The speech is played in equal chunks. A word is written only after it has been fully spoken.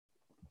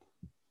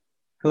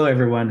Hello,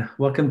 everyone.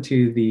 Welcome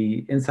to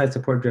the Inside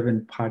Support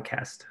Driven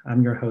podcast.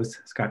 I'm your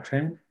host, Scott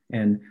Tran,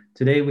 and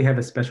today we have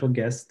a special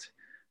guest,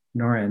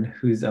 Noren,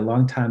 who's a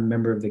longtime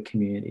member of the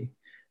community.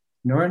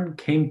 Noren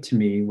came to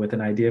me with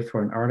an idea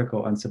for an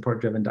article on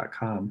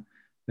supportdriven.com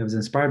that was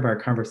inspired by our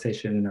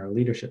conversation in our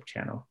leadership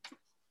channel.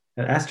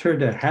 I asked her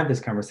to have this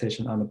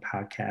conversation on the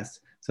podcast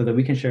so that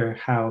we can share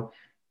how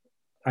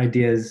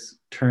ideas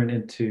turn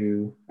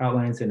into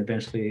outlines and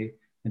eventually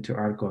into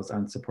articles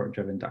on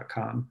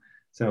supportdriven.com.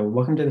 So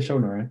welcome to the show,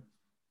 Noren.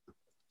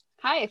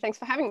 Hi, thanks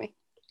for having me.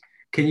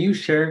 Can you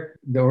share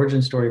the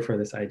origin story for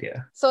this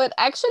idea? So it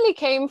actually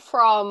came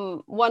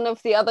from one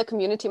of the other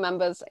community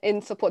members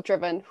in Support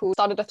Driven who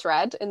started a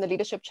thread in the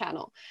leadership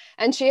channel.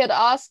 And she had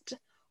asked,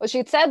 or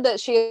she'd said that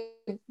she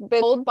had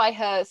been told by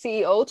her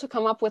CEO to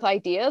come up with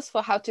ideas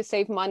for how to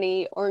save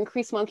money or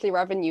increase monthly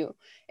revenue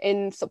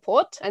in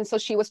support. And so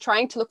she was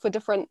trying to look for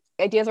different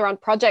ideas around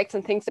projects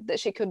and things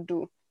that she could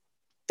do.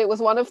 It was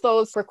one of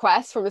those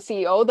requests from a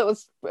CEO that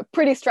was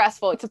pretty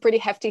stressful. It's a pretty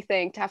hefty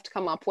thing to have to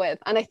come up with.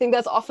 And I think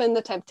there's often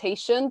the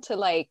temptation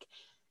to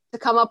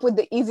come up with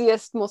the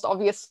easiest, most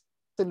obvious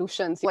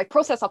solutions, like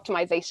process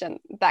optimization,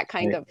 that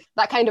kind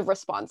of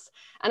response.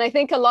 And I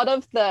think a lot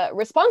of the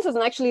responses,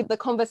 and actually the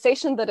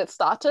conversation that it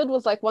started,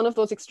 was like one of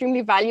those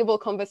extremely valuable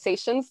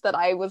conversations that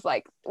I was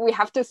like, we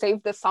have to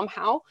save this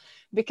somehow,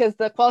 because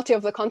the quality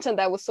of the content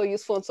there was so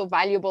useful and so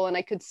valuable, and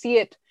I could see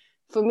it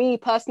for me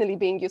personally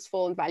being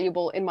useful and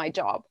valuable in my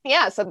job.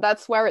 Yeah, so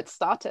that's where it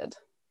started.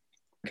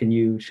 Can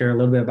you share a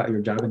little bit about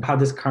your job and how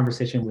this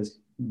conversation was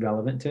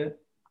relevant to it?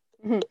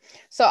 Mm-hmm.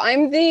 So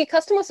I'm the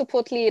customer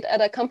support lead at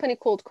a company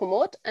called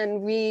Komoot,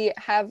 and we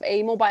have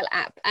a mobile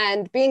app.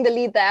 And being the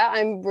lead there,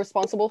 I'm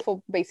responsible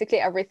for basically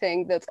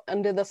everything that's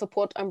under the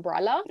support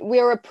umbrella.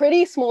 We're a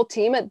pretty small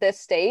team at this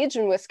stage,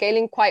 and we're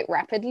scaling quite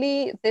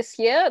rapidly this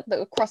year.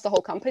 Across the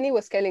whole company, we're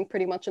scaling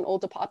pretty much in all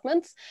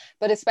departments.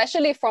 But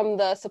especially from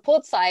the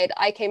support side,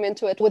 I came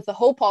into it with the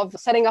hope of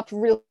setting up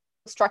real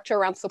structure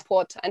around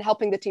support and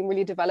helping the team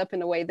really develop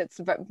in a way that's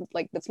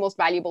that's most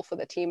valuable for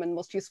the team and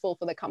most useful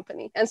for the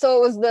company. And so it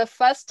was the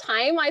first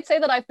time I'd say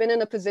that I've been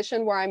in a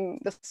position where I'm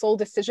the sole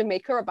decision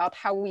maker about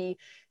how we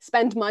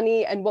spend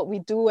money and what we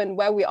do and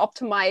where we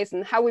optimize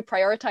and how we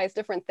prioritize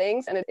different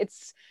things. And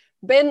it's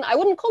been, I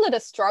wouldn't call it a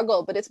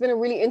struggle, but it's been a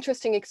really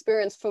interesting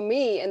experience for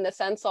me in the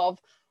sense of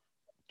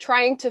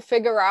trying to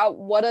figure out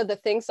what are the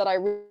things that I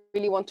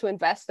really want to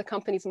invest the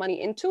company's money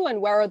into,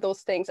 and where are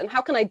those things, and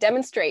how can I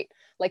demonstrate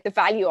like the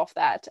value of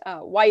that,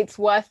 why it's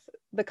worth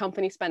the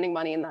company spending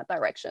money in that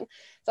direction.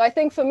 So I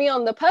think for me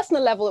on the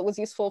personal level, it was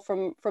useful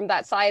from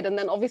that side. And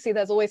then obviously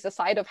there's always the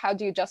side of how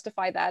do you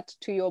justify that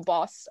to your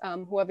boss,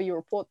 whoever you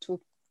report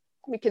to,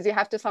 because you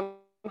have to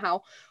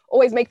somehow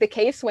always make the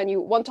case when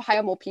you want to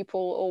hire more people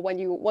or when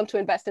you want to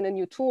invest in a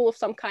new tool of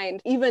some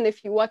kind, even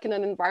if you work in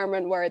an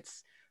environment where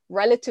it's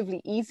relatively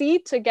easy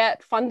to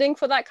get funding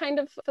for that kind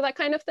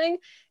of thing.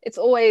 It's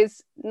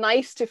always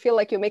nice to feel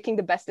like you're making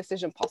the best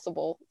decision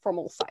possible from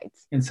all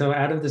sides. And so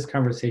out of this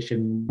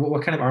conversation,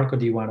 what kind of article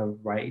do you want to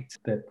write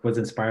that was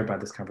inspired by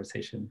this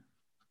conversation?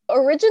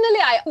 Originally,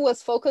 I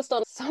was focused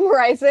on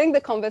summarizing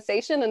the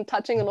conversation and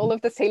touching on all of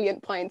the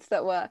salient points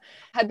that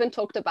had been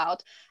talked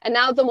about. And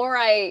now the more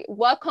I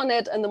work on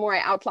it and the more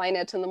I outline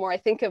it and the more I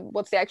think of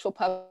what's the actual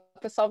purpose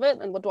of it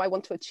and what do I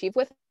want to achieve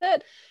with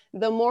it,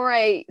 the more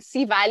I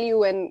see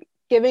value in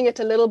giving it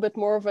a little bit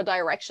more of a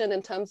direction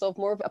in terms of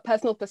more of a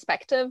personal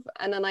perspective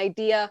and an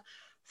idea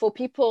for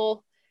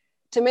people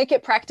to make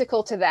it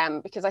practical to them,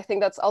 because I think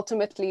that's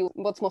ultimately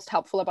what's most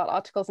helpful about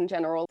articles in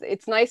general.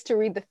 It's nice to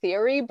read the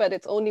theory, but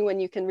it's only when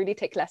you can really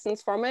take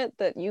lessons from it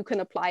that you can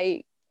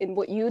apply in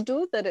what you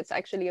do that it's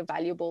actually a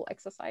valuable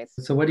exercise.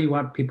 So what do you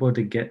want people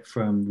to get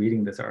from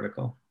reading this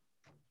article?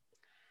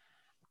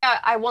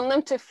 I want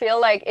them to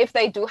feel like if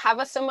they do have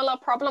a similar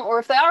problem, or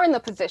if they are in the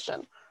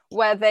position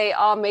where they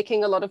are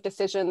making a lot of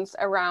decisions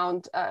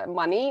around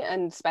money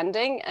and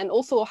spending, and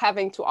also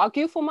having to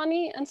argue for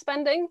money and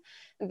spending,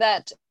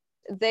 that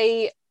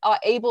they are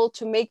able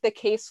to make the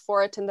case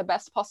for it in the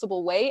best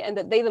possible way, and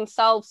that they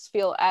themselves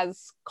feel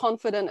as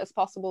confident as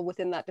possible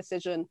within that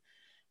decision,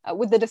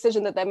 with the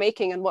decision that they're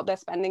making and what they're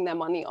spending their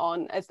money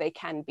on as they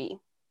can be.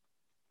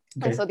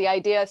 Okay. And so the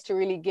idea is to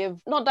really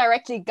give not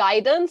directly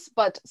guidance,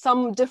 but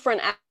some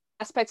different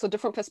aspects or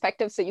different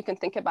perspectives that you can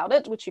think about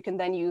it, which you can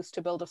then use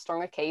to build a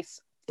stronger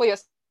case for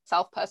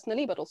yourself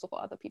personally, but also for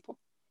other people.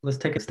 Let's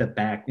take a step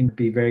back and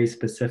be very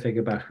specific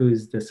about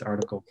who's this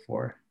article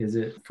for. Is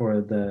it for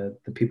the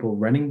people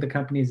running the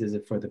companies? Is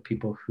it for the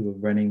people who are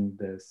running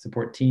the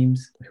support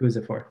teams? Who is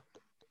it for?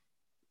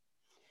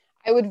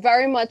 I would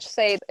very much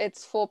say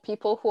it's for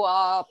people who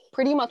are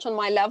pretty much on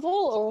my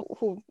level, or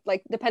who,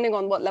 like, depending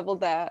on what level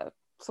their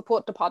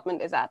support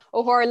department is at,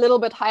 or who are a little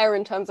bit higher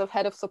in terms of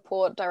head of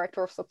support,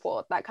 director of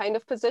support, that kind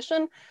of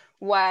position,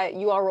 where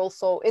you are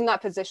also in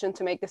that position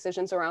to make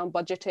decisions around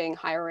budgeting,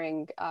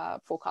 hiring,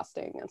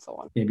 forecasting, and so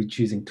on. Maybe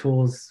choosing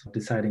tools,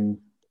 deciding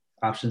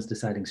options,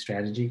 deciding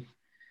strategy.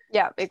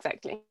 Yeah,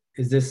 exactly.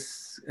 Is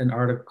this an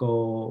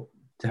article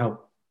to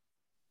help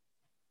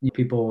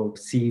people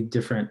see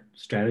different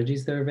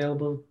strategies that are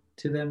available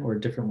to them or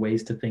different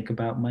ways to think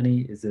about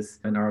money? Is this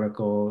an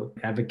article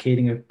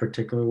advocating a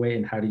particular way,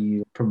 and how do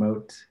you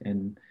promote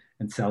and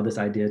sell this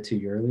idea to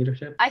your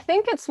leadership? I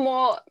think it's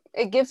more,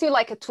 it gives you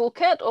like a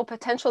toolkit or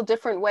potential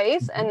different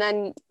ways, and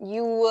then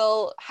you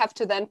will have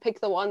to then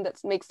pick the one that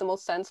makes the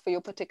most sense for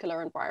your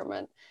particular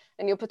environment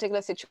and your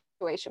particular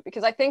situation.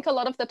 Because I think a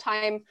lot of the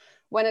time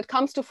when it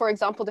comes to, for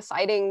example,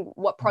 deciding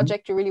what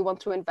project you really want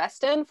to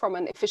invest in from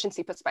an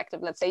efficiency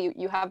perspective, let's say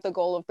you have the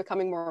goal of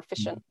becoming more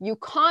efficient, you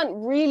can't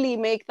really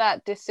make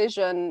that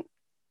decision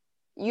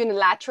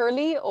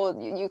unilaterally, or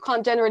you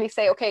can't generally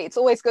say, okay, it's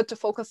always good to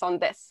focus on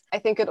this. I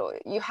think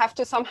you have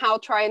to somehow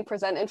try and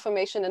present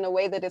information in a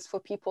way that is for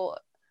people,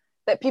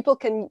 that people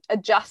can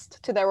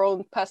adjust to their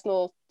own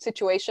personal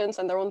situations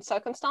and their own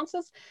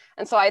circumstances.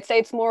 And so I'd say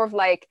it's more of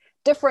like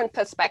different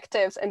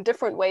perspectives and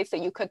different ways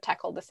that you could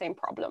tackle the same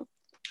problem.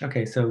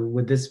 Okay, so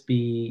would this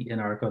be an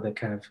article that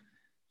kind of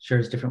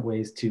shares different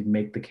ways to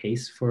make the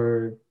case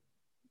for,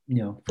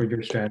 for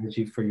your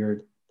strategy, for your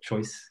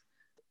choice?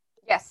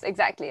 Yes,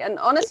 exactly. And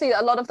honestly,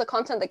 a lot of the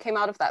content that came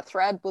out of that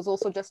thread was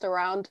also just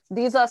around,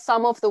 these are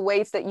some of the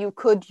ways that you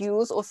could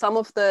use, or some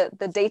of the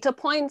data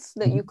points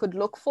that you could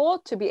look for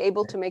to be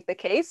able to make the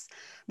case.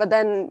 But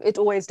then it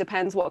always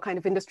depends what kind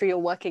of industry you're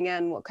working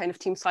in, what kind of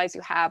team size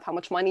you have, how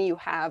much money you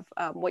have,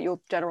 what your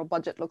general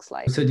budget looks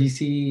like. So do you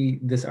see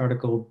this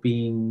article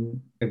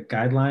being a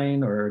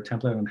guideline or a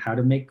template on how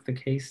to make the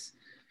case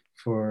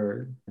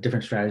for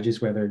different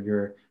strategies, whether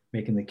you're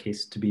making the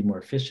case to be more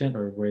efficient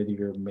or whether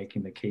you're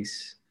making the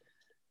case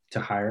to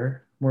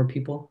hire more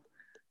people?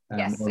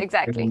 Yes,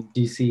 exactly.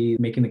 Do you see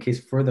making the case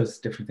for those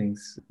different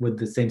things? Would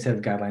the same set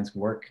of guidelines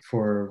work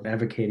for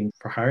advocating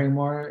for hiring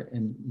more?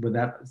 And would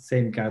that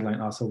same guideline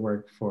also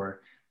work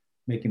for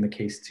making the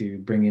case to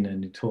bring in a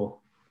new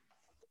tool?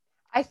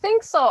 I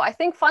think so. I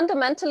think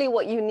fundamentally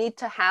what you need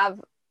to have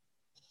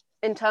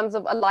in terms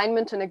of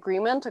alignment and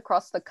agreement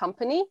across the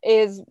company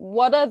is,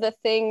 what are the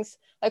things,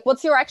 like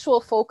what's your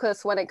actual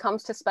focus when it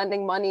comes to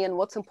spending money, and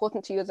what's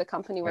important to you as a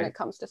company when it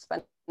comes to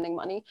spending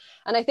money.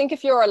 And I think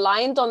if you're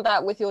aligned on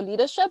that with your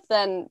leadership,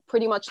 then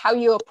pretty much how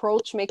you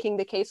approach making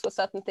the case for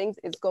certain things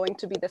is going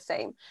to be the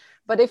same.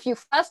 But if you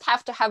first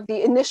have to have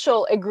the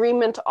initial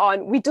agreement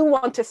on, we do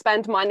want to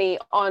spend money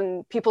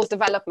on people's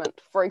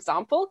development, for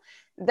example,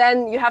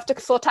 then you have to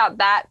sort out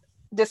that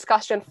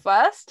discussion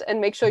first and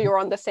make sure you're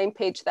on the same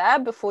page there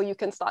before you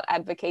can start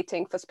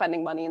advocating for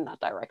spending money in that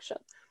direction.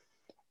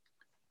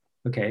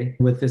 Okay.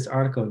 With this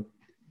article,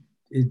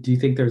 do you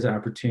think there's an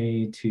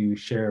opportunity to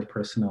share a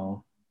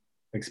personal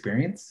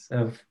experience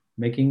of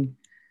making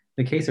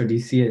the case, or do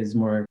you see it as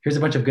more, here's a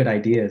bunch of good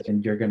ideas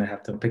and you're going to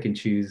have to pick and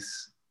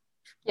choose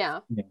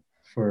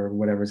for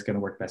whatever's going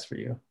to work best for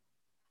you?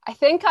 I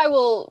think I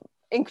will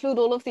include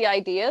all of the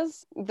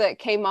ideas that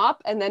came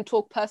up and then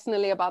talk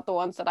personally about the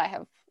ones that I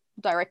have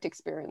direct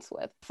experience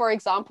with. For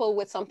example,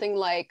 with something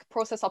like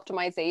process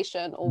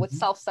optimization or with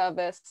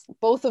self-service,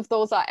 both of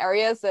those are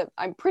areas that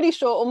I'm pretty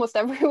sure almost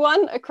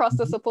everyone across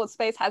the support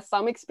space has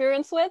some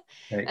experience with.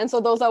 Right. And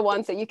so those are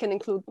ones that you can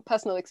include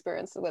personal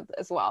experience with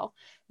as well.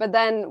 But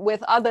then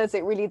with others,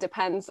 it really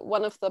depends.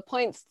 One of the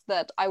points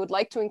that I would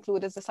like to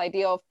include is this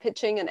idea of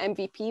pitching an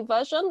MVP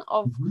version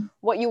of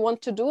what you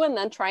want to do and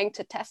then trying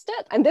to test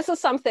it. And this is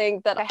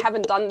something that I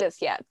haven't done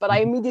this yet, but I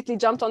immediately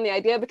jumped on the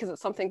idea because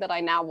it's something that I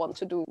now want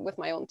to do with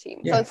my own team.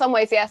 Yeah. So in some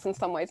ways, yes, in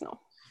some ways, no.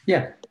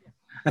 Yeah,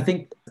 I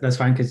think that's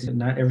fine, because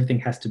not everything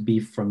has to be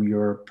from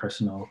your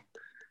personal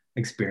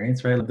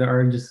experience, right? There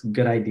are just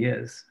good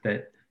ideas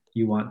that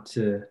you want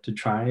to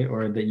try,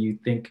 or that you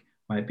think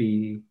might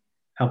be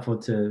helpful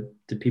to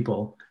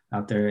people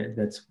out there.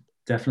 That's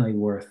definitely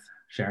worth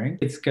sharing.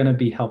 It's going to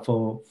be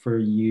helpful for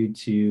you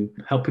to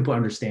help people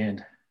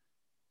understand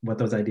what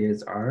those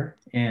ideas are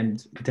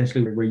and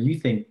potentially where you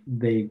think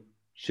they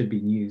should be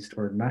used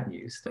or not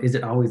used. Is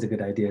it always a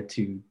good idea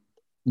to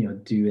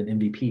do an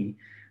MVP,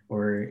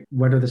 or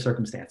what are the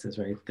circumstances,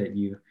 right, that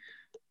you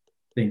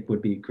think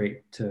would be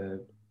great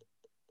to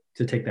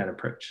take that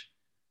approach?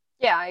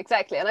 Yeah,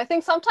 exactly. And I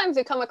think sometimes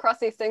you come across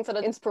these things that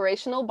are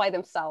inspirational by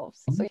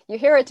themselves. So you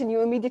hear it and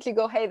you immediately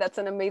go, hey, that's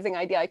an amazing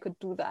idea. I could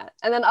do that.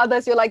 And then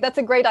others, you're like, that's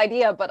a great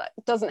idea, but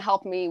it doesn't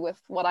help me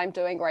with what I'm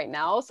doing right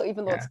now. So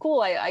even though it's cool,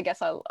 I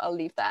guess I'll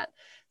leave that.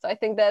 So I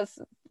think there's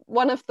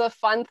one of the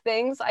fun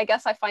things I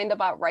guess I find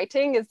about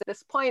writing is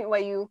this point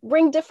where you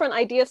bring different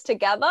ideas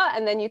together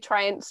and then you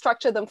try and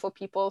structure them for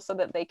people so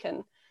that they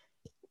can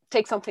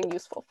take something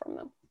useful from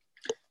them.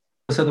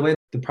 So the way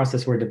the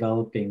process we're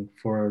developing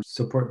for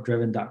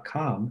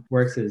supportdriven.com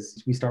works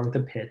is we start with a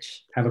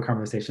pitch, have a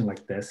conversation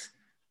like this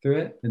through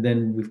it, and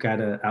then we've got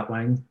an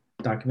outline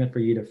document for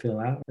you to fill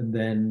out, and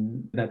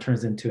then that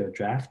turns into a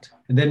draft.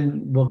 And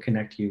then we'll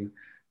connect you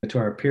to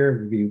our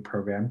peer review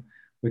program,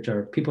 which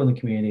are people in the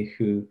community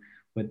who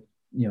would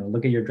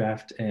look at your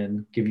draft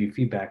and give you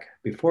feedback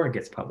before it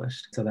gets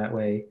published. So that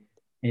way,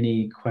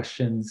 any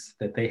questions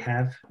that they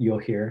have, you'll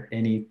hear.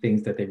 Any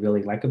things that they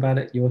really like about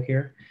it, you'll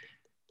hear.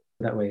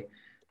 That way,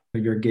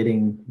 you're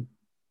getting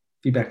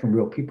feedback from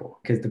real people,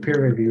 because the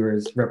peer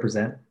reviewers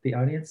represent the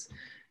audience,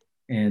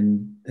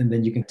 and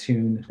then you can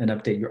tune and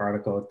update your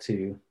article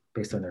to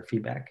based on their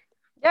feedback.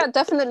 Yeah, it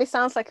definitely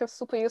sounds like a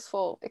super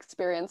useful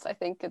experience. I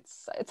think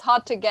it's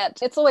hard to get.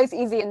 It's always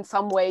easy in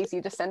some ways.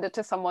 You just send it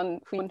to someone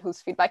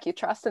whose feedback you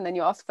trust, and then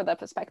you ask for their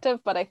perspective.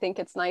 But I think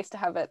it's nice to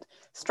have it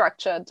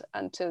structured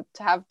and to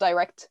have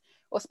direct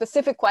or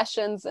specific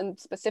questions and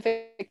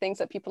specific things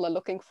that people are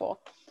looking for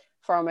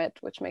from it,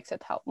 which makes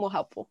it more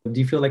helpful. Do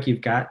you feel like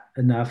you've got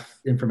enough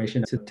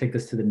information to take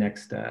this to the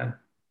next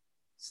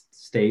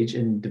stage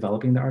in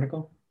developing the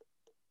article?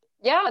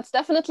 Yeah, it's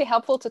definitely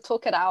helpful to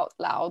talk it out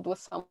loud with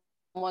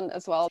someone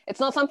as well. It's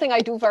not something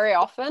I do very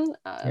often,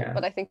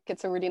 but I think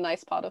it's a really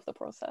nice part of the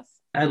process.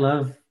 I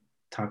love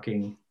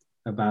talking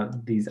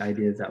about these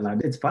ideas out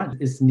loud. It's fun.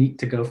 It's neat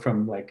to go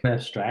from like an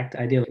abstract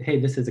idea, like, hey,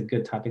 this is a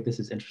good topic, this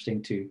is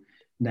interesting, to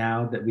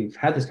now that we've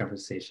had this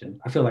conversation,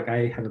 I feel like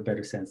I have a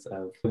better sense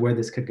of where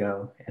this could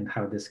go and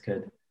how this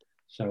could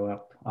show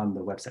up on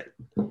the website.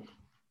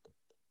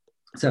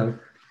 So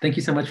thank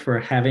you so much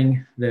for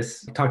talking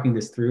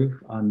this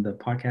through on the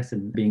podcast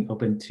and being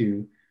open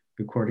to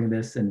recording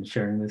this and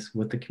sharing this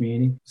with the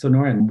community. So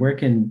Noren, where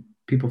can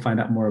people find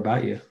out more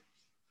about you?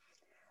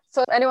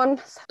 So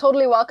anyone's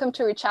totally welcome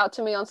to reach out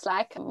to me on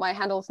Slack. My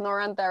handle is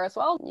Noren there as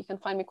well. You can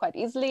find me quite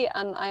easily.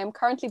 And I am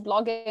currently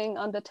blogging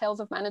on the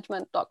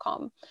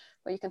talesofmanagement.com,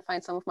 where you can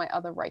find some of my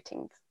other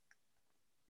writings.